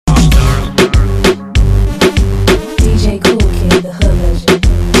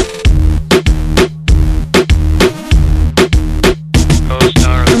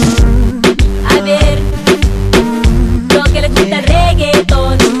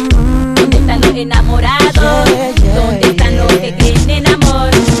enamorados. ¿Dónde están los que creen en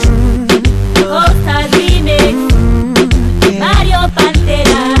amor? Costa Remix, Mario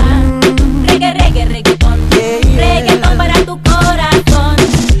Pantera. Reggaeton, reggaeton para tu corazón.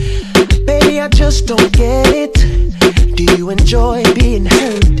 Baby, I just don't get it. Do you enjoy being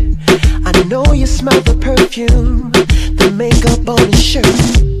hurt? I know you smell the perfume, the makeup on his shirt.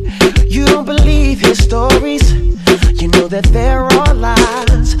 You don't believe his stories. You know that there are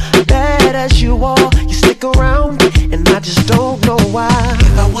lies. Bad as you are, you stick around, and I just don't know why.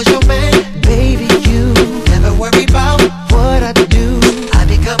 If I was your man, baby, you never worry about what I do. I'd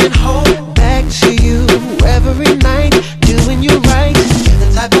be coming home back to you every night, doing you right. You're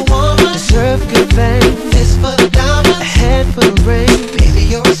the type of woman deserve good things. This for the diamonds, a head for the ring. Baby,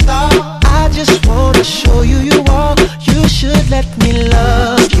 you're a star. I just wanna show you you are. You should let me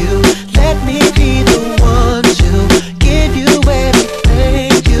love you. Let me be the one to give you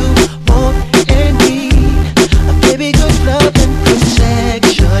everything you want and need. A baby, good love and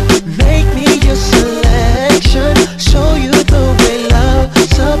protection. Make me your selection. Show you the way love's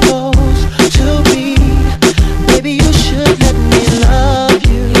supposed to be. Baby, you should let me love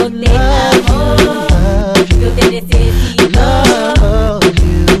you. Yo te amo, yo te necesito. Love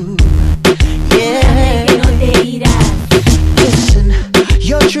you. Yeah. Que no te irás. Listen,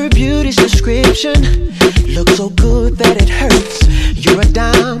 your true beauty's description looks so good that it hurts. You're a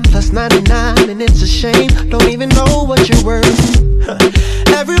dime plus 99, and it's a shame. Don't even know what you're worth.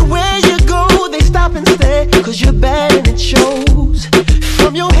 Everywhere you go, they stop and stare, 'cause you're bad and it shows.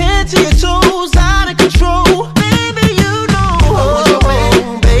 From your head to your toes, out of control. Baby, you know.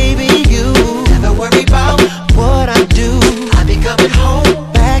 Oh, baby, you never worry about what I do. I be coming home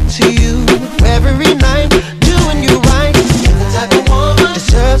back to you every night, doing you right. You're the type of woman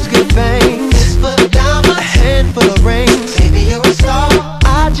deserves good things. This for the diamonds, a handful of rings. Baby, you're a star.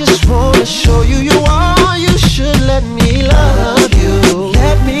 I just wanna show you you are. You should let me love you.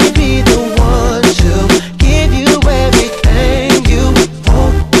 Let me be the one to give you everything you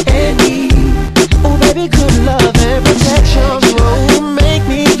want and need. Oh, baby, good love and protection. Oh, make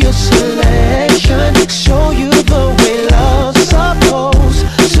me your selection. Show you the way love's supposed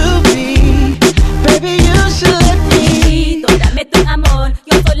to be. Baby, you should let me. Dame tu amor,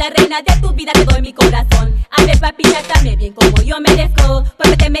 yo soy la reina de tu vida, te doy mi corazón. A ver, papi, trátame bien como yo merezco.